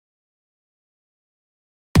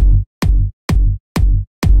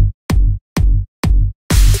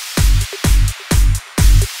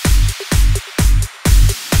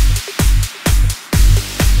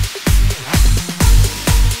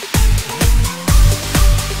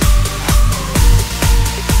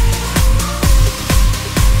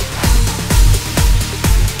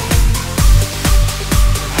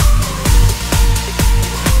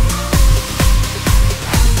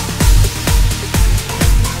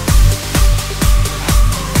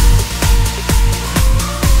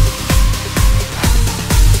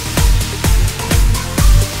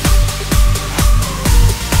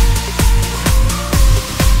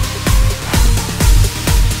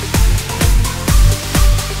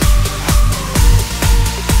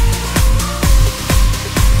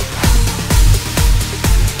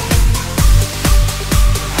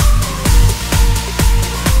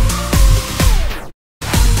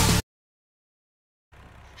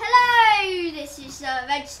is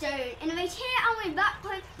Redstone Innovate here, and we're back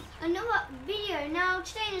with another video. Now,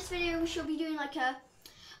 today in this video, we shall be doing like a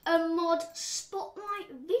mod spotlight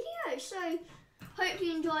video. So, hope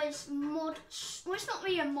you enjoy this mod. Well, it's not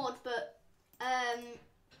really a mod, but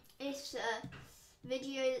it's a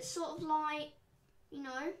video that's sort of like, you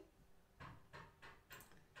know,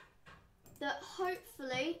 that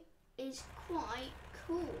hopefully is quite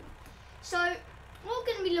cool. So, what we're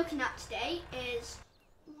going to be looking at today is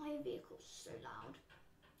my vehicle's so loud.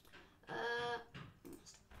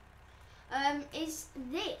 Is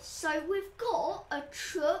this? So we've got a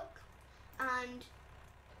truck and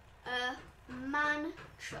a man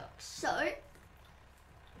truck. So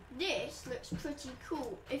this looks pretty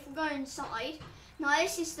cool. If we go inside, now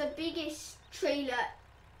this is the biggest trailer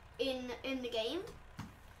in the game.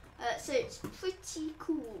 So it's pretty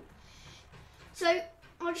cool. So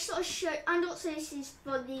I'll just sort of show, and also this is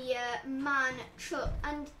for the man truck,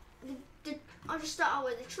 and I'll just start out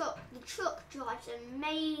with the truck. The truck drives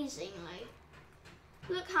amazingly.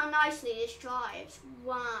 Look how nicely this drives.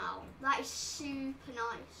 Wow, that is super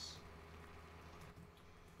nice.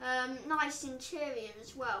 Nice interior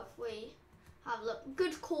as well. If we have a look,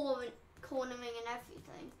 good cornering and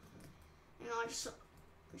everything. You know, I just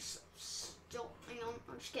stop. Hang on,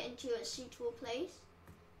 I'll just get into a suitable place.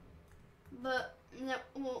 But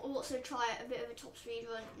we'll also try a bit of a top speed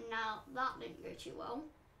run. Now that didn't go too well.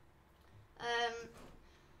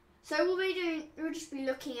 So we'll just be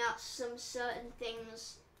looking at some certain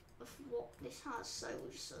things of what this has. So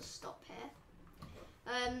we'll just sort of stop here.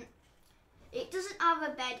 It doesn't have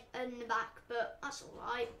a bed in the back, but that's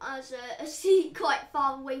alright. There's a seat quite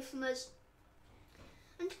far away from us,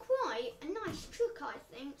 and quite a nice truck, I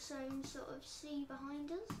think. So you can sort of see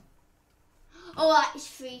behind us. Oh, that is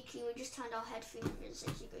freaky. We just turned our head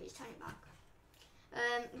 360 degrees, turn it back.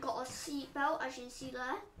 Got a seat belt, as you can see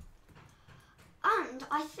there. And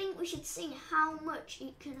I think we should see how much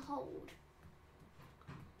it can hold.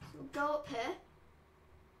 So we'll go up here.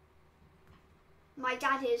 My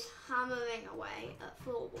dad is hammering away at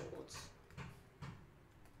floorboards.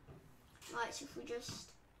 Right, so if we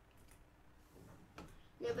just a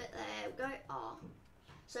little bit there, we go. Ah,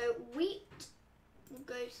 so wheat will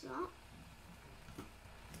go to that.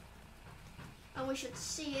 And we should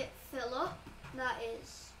see it fill up. That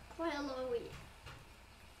is quite a lot of wheat.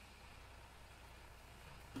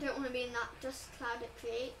 Don't want to be in that dust cloud it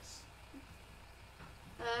creates.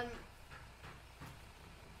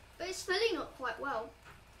 But it's filling up quite well.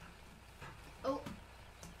 Oh,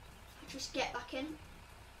 just get back in.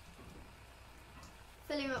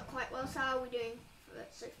 Filling up quite well. So how are we doing for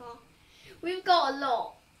it so far? We've got a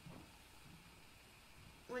lot.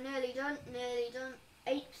 We're nearly done.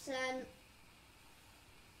 8%.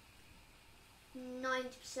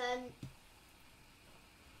 90%,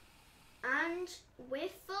 and we're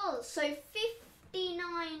full. So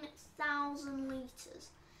 59,000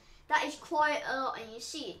 litres. That is quite a lot, and you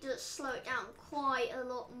see it does slow it down quite a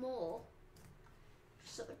lot more.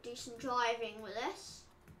 Sort of do some driving with this.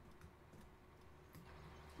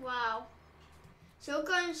 Wow. So we'll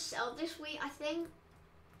go and sell this wheat, I think.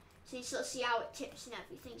 So you sort of see how it tips and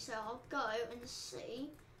everything. So I'll go and see.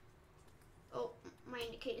 Oh, my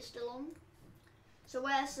indicator's still on. So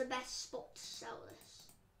where's the best spot to sell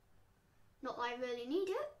this? Not that I really need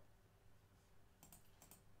it.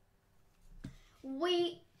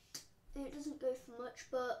 Wheat, it doesn't go for much,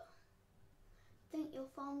 but I think your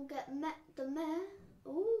farm will get the mare.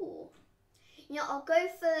 Ooh. You know, I'll go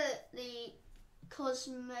for the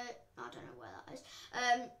Cosmo, I don't know where that is.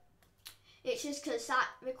 It's just because that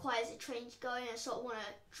requires a train to go in, and I sort of want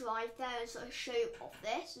to drive there and sort of show off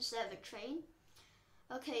this instead of a train.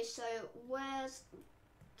 Okay, so where's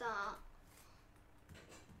that?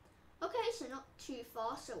 Okay, so not too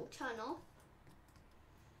far, so we'll turn off.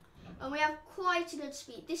 And we have quite a good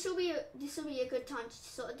speed. This will be a good time to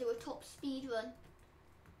sort of do a top speed run.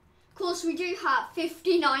 Of course, we do have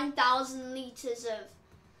 59,000 litres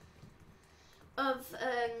of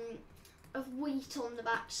wheat on the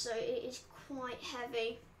back, so it is quite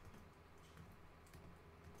heavy.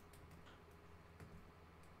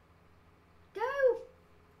 Go!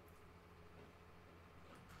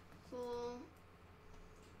 4,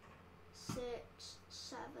 6,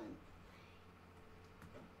 7.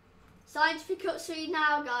 Starting to pick up speed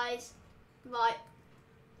now, guys. Right,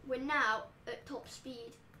 we're now at top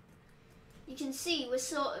speed. You can see we're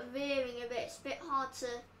sort of veering a bit. It's a bit hard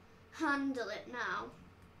to handle it now.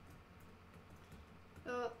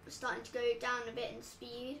 Oh, we're starting to go down a bit in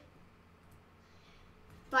speed.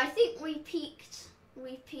 But I think we peaked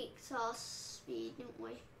our speed, didn't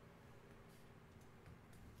we?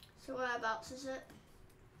 So whereabouts is it?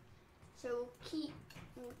 So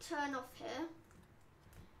we'll turn off here.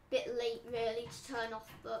 Bit late really to turn off,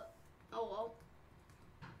 but oh well.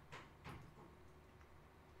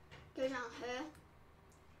 Go down here.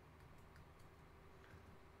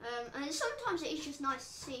 And sometimes it's just nice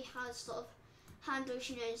to see how it sort of handles,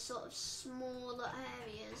 you know, in sort of smaller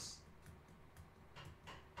areas.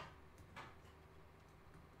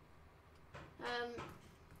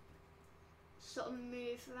 Sort of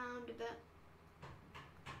move around a bit.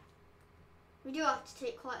 We do have to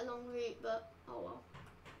take quite a long route, but oh well.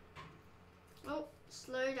 Oh,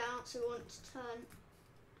 slow down so we want to turn.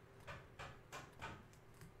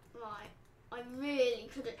 Right, I really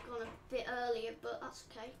could have gone a bit earlier, but that's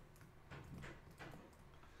okay.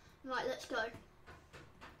 Right, let's go.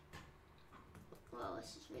 Well,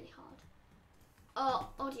 this is really hard.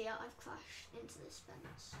 Oh dear, I've crashed into this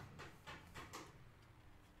fence.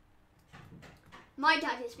 My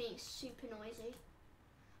dad is being super noisy.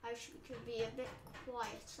 I wish we could be a bit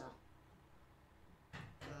quieter.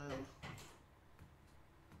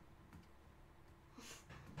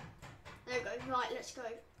 There we go. Right, let's go.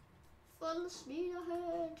 Full speed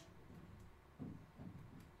ahead.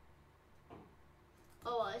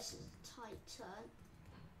 Oh, this is a tight turn.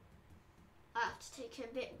 I have to take it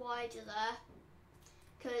a bit wider there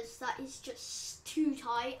because that is just too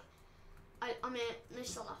tight. I mean,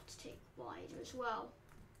 this I'll have to take wider as well.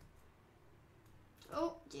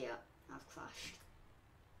 Oh dear, I've crashed.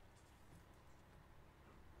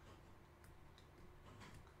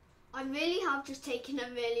 I really have just taken a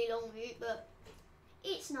really long route, but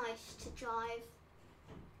it's nice to drive.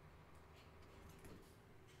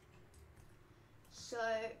 So,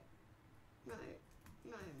 no,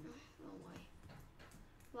 wrong way.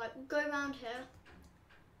 Right, we'll go around here.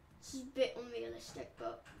 This is a bit unrealistic,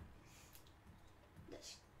 but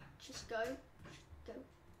let's just go. Go.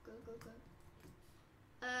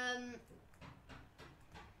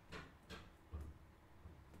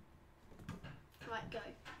 Right, go.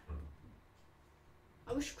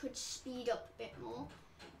 I wish we could speed up a bit more.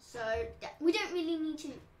 So we don't really need to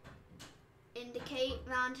indicate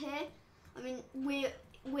around here. I mean, we're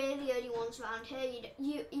the only ones around here.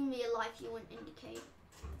 You in real life you wouldn't indicate.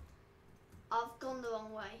 I've gone the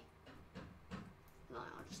wrong way.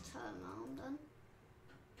 Right, I'll just turn around then.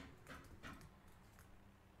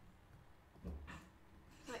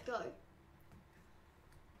 Right, go.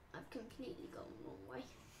 I've completely gone the wrong way.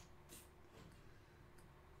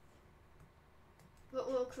 But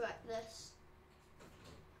we'll correct this.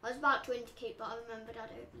 I was about to indicate, but I remembered I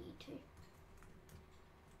don't need to.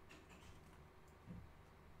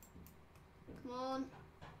 Come on.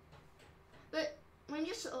 But when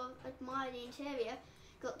you just sort of admire the interior,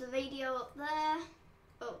 got the radio up there.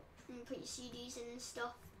 Oh, and you put your CDs in and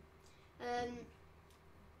stuff.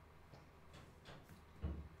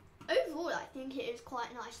 Overall, I think it is quite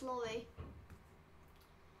a nice lorry.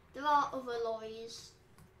 There are other lorries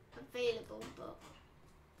available, but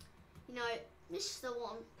you know, this is the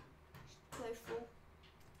one to go for.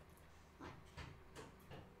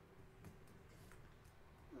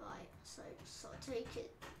 Right, so just sort of take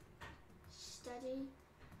it steady.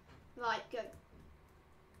 Right, go.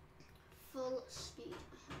 Full speed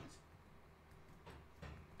ahead.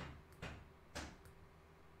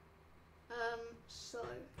 So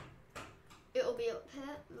it'll be up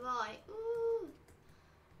here. Right. Ooh.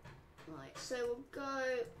 Right, so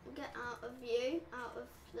we'll get out of view, out of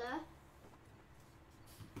there.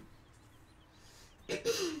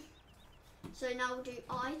 So now we'll do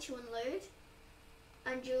I to unload,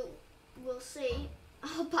 and we'll see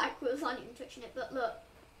how backwards I'm even touching it, but look,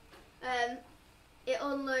 it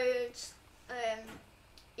unloads,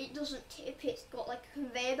 it doesn't tip, it's got like a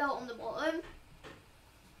conveyor belt on the bottom.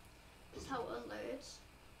 That's how it unloads.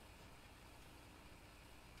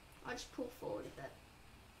 I'll just pull forward a bit,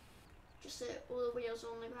 just so all the wheels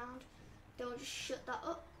are on the ground. Then we'll just shut that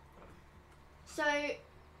up. So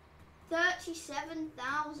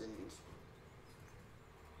 37,000.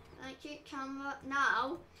 Thank you, camera.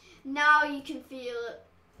 Now you can feel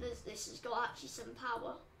that this has got actually some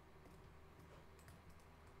power.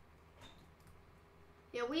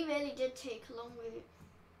 Yeah, we really did take a long route.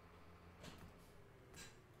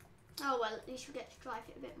 Oh well, at least we get to drive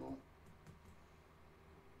it a bit more.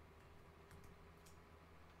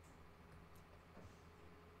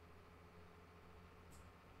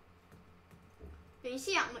 But you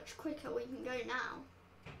see how much quicker we can go now.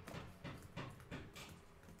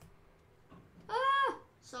 Ah!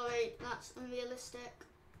 Sorry, that's unrealistic.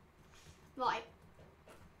 Right.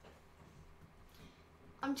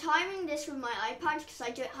 I'm timing this with my iPad because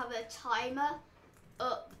I don't have a timer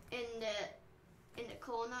up in the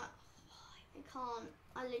corner. I can't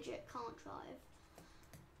I legit can't drive.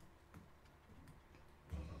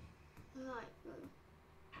 Right, go.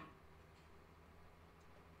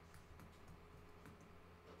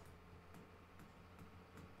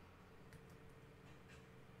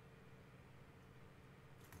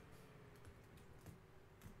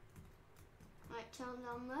 Right, turn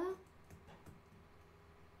down there.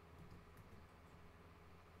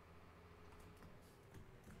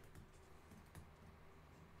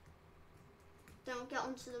 Don't get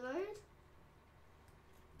onto the road.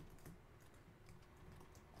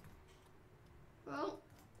 Well,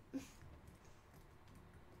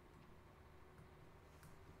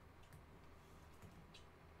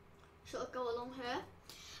 sort of go along here.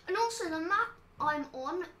 And also the map I'm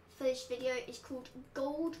on for this video is called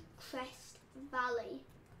Gold Crest Valley.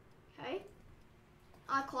 Okay,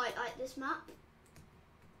 I quite like this map,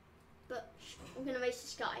 but I'm gonna race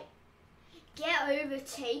this guy. Get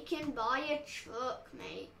overtaken by a truck,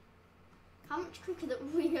 mate. How much quicker are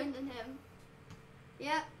we going than him?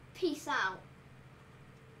 Yeah, peace out.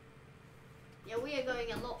 Yeah, we are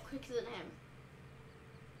going a lot quicker than him.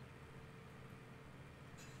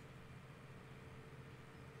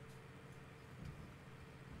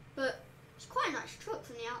 But it's quite a nice truck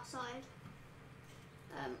from the outside.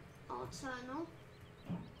 I'll turn on.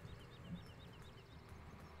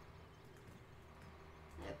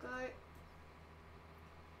 There we go.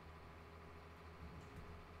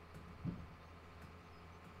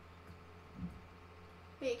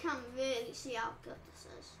 But you can't really see how good this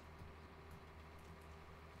is.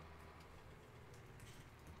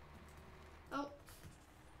 Oh.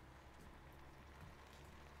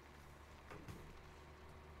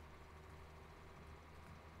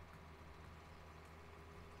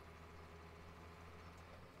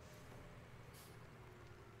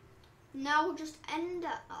 Now we'll just end it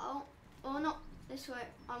out, or not this way,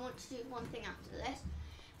 I want to do one thing after this,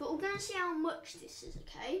 but we're going to see how much this is,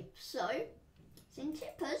 okay? So, it's in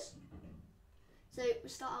tippers. So, we'll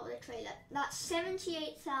start out with a trailer. That's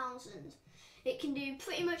 78,000. It can do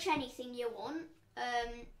pretty much anything you want. As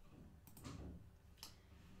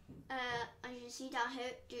you can see down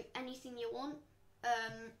here, do anything you want.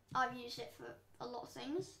 I've used it for a lot of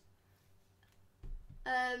things.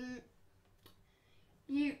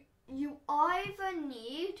 You either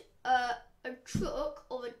need a truck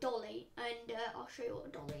or a dolly, and I'll show you what a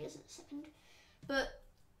dolly is in a second. But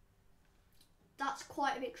that's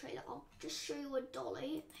quite a big trailer. I'll just show you a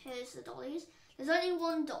dolly. Here's the dollies. There's only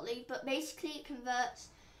one dolly, but basically it converts.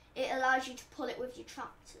 It allows you to pull it with your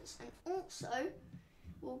tractors, and also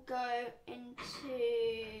we'll go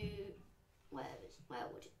into where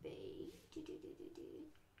would it be?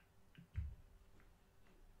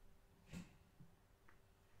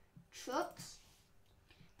 Trucks.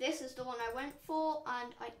 This is the one I went for,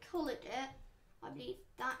 and I coloured it. I believe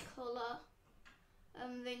that colour,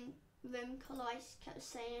 rim colour I kept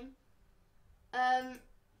saying. And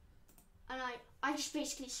I just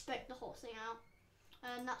basically spec the whole thing out,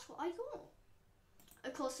 and that's what I got.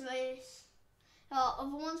 Of course there are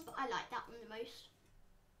other ones, but I like that one the most.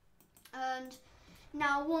 And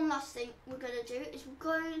now one last thing we're going to do is we're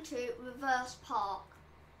going to reverse park.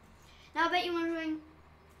 Now I bet you're wondering,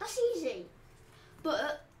 that's easy,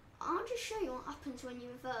 but I'll just show you what happens when you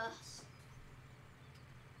reverse.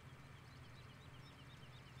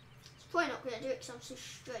 It's probably not going to do it because I'm so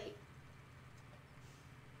straight.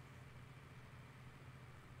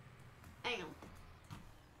 Hang on.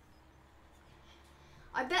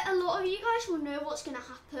 I bet a lot of you guys will know what's going to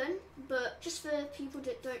happen, but just for people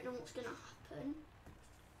that don't know what's going to happen,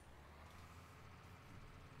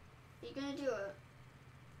 you're going to do it.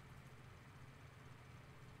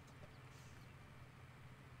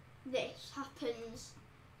 This happens.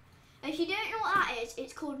 If you don't know what that is,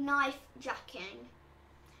 it's called knife jacking.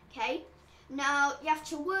 Okay, now you have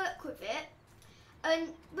to work with it,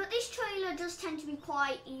 but this trailer does tend to be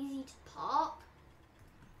quite easy to park.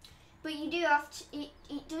 But you do have to.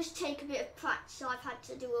 It does take a bit of practice. I've had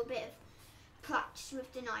to do a bit of practice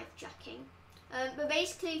with the knife jacking. But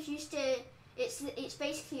basically, if you stay, it's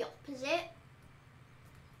basically opposite.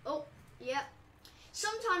 Oh, yeah.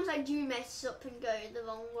 Sometimes I do mess up and go the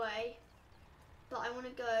wrong way, but I want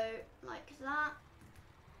to go like that.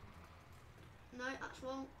 No, that's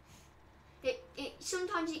wrong.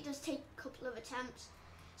 Sometimes it does take a couple of attempts.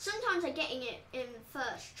 Sometimes I'm getting it in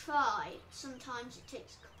first try. Sometimes it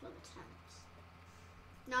takes a couple of attempts.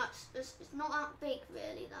 Now it's not that big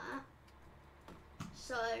really there.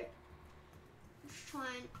 So let's try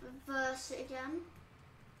and reverse it again.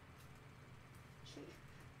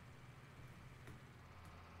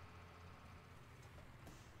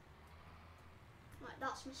 Right,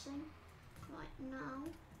 that's missing. right now.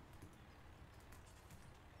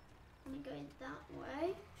 I'm going that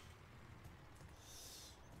way.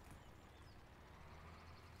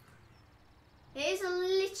 It is a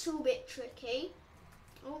little bit tricky.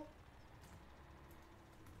 Oh.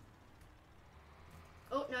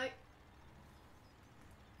 Oh, no.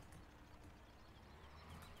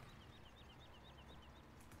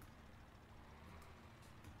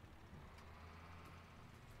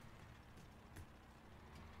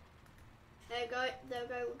 There we go, there we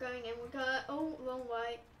go, we're going in, we're going, oh, wrong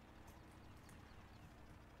way.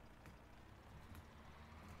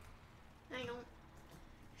 Hang on.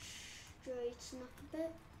 Straighten up a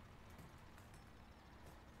bit.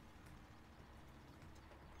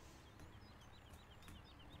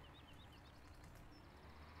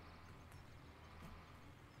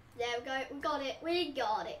 There we go, we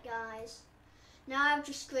got it guys. Now I've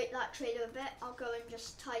just scraped that trailer a bit, I'll go and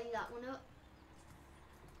just tidy that one up.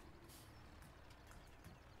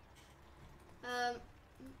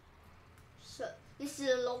 So this is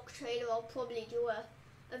a log trailer, I'll probably do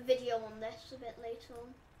a video on this a bit later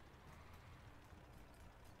on.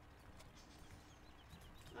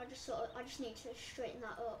 I just need to straighten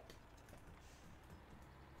that up.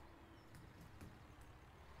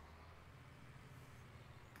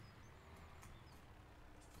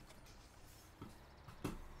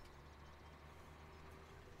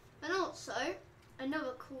 And also,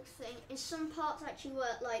 another cool thing is some parts actually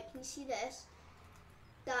work, like you see this,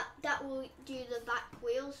 that will do the back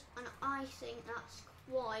wheels, and I think that's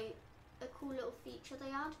quite a cool little feature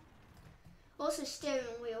they add. Also steering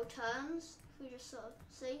wheel turns, if we just sort of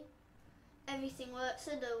see, everything works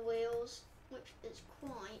in the wheels, which is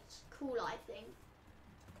quite cool I think.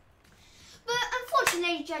 But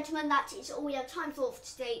unfortunately, ladies and gentlemen, that is all we have time for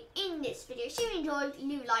today in this video. So if you enjoyed,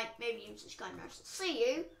 leave a like, maybe even subscribe, and I'll see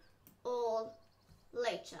you all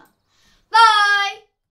later. Bye!